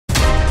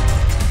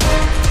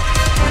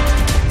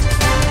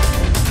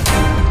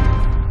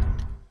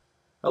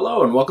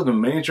Hello and welcome to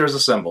Miniatures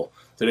Assemble.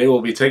 Today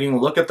we'll be taking a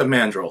look at the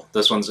Mandrill.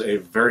 This one's a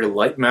very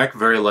light mech,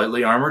 very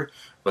lightly armored,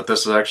 but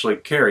this actually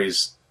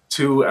carries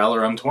two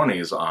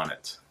LRM-20s on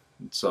it.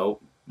 So,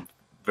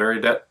 very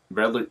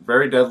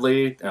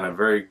deadly and a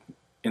very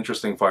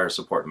interesting fire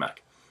support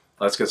mech.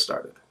 Let's get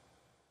started.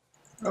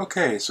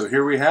 Okay, so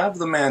here we have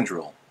the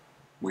Mandrill.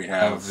 We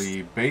have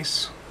the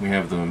base, we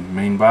have the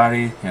main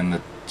body and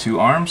the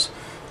two arms,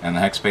 and the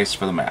hex base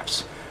for the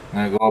maps. I'm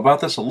going to go about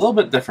this a little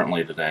bit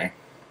differently today.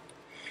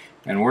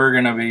 And we're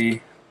going to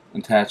be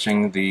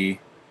attaching the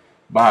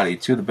body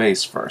to the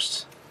base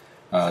first,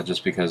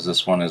 just because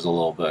this one is a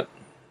little bit,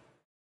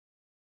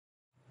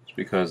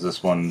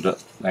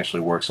 actually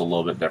works a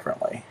little bit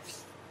differently.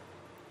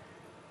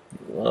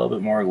 A little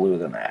bit more glue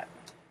than that.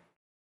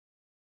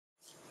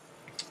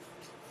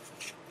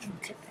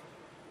 Okay,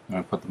 I'm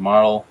going to put the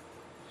model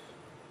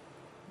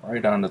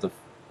right onto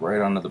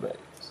the base.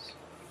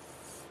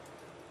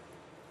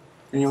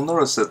 And you'll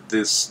notice that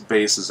this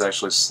base is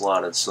actually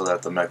slotted so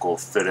that the mech will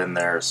fit in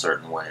there a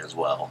certain way as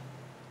well.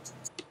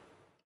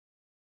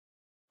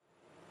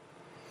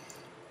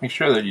 Make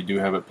sure that you do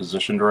have it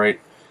positioned right,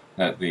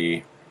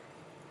 because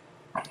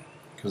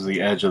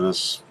the edge of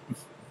this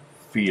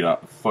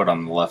foot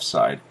on the left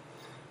side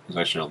is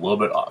actually a little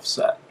bit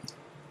offset.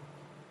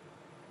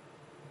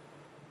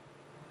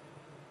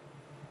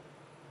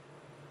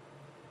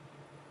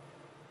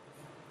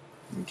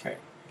 Okay.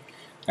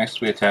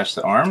 Next we attach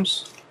the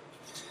arms.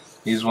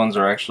 These ones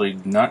are actually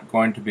not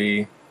going to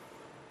be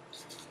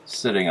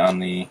sitting on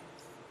the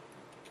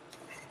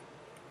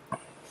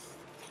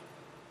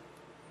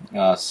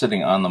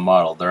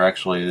model. They're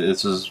actually,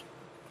 this is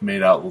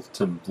made out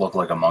to look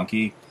like a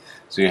monkey.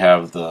 So you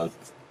have the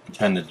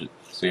appendage,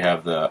 so you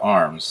have the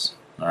arms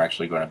are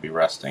actually going to be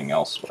resting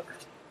elsewhere.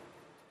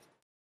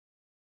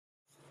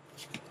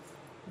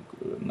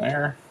 Glue in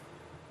there.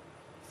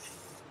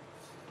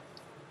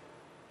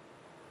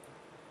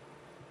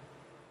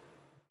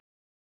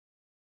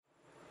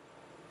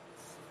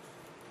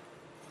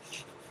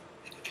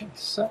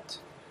 Set.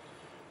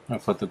 I'm going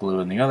to put the glue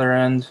in the other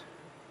end.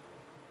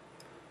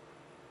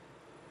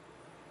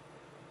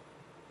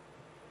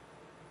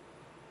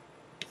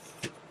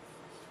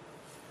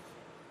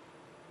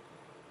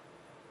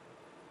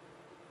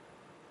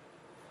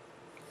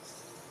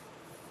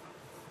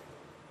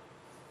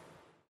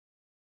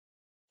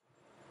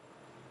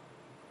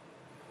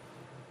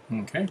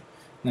 Okay,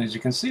 and as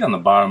you can see on the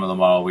bottom of the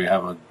model, we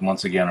have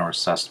once again a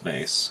recessed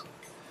base.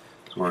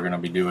 So what we're going to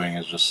be doing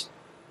is just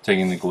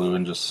taking the glue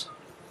and just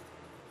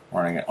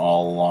running it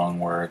all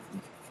along where it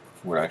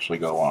would actually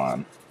go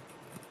on.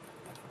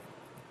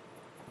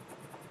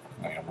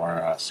 I'm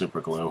running out of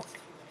super glue.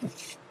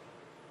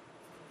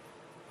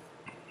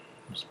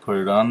 Just put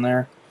it on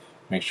there.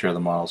 Make sure the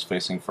model's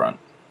facing front.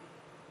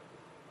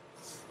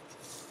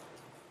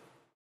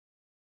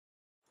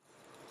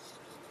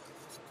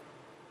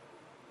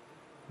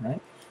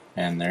 Right,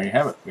 and there you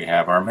have it. We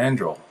have our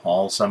Mandrill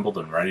all assembled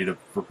and ready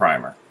for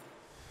primer.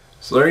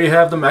 So there you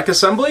have the mech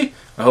assembly.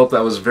 I hope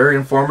that was very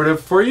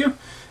informative for you.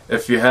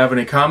 If you have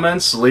any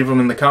comments, leave them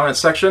in the comment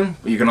section.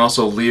 You can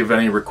also leave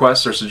any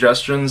requests or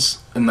suggestions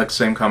in the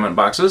same comment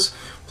boxes.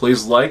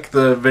 Please like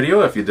the video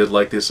if you did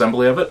like the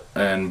assembly of it,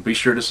 and be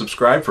sure to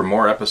subscribe for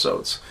more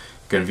episodes.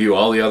 You can view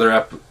all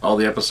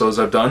the episodes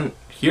I've done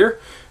here,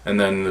 and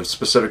then the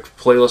specific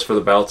playlist for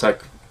the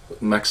Battletech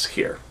mechs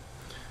here.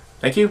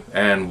 Thank you,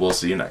 and we'll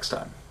see you next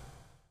time.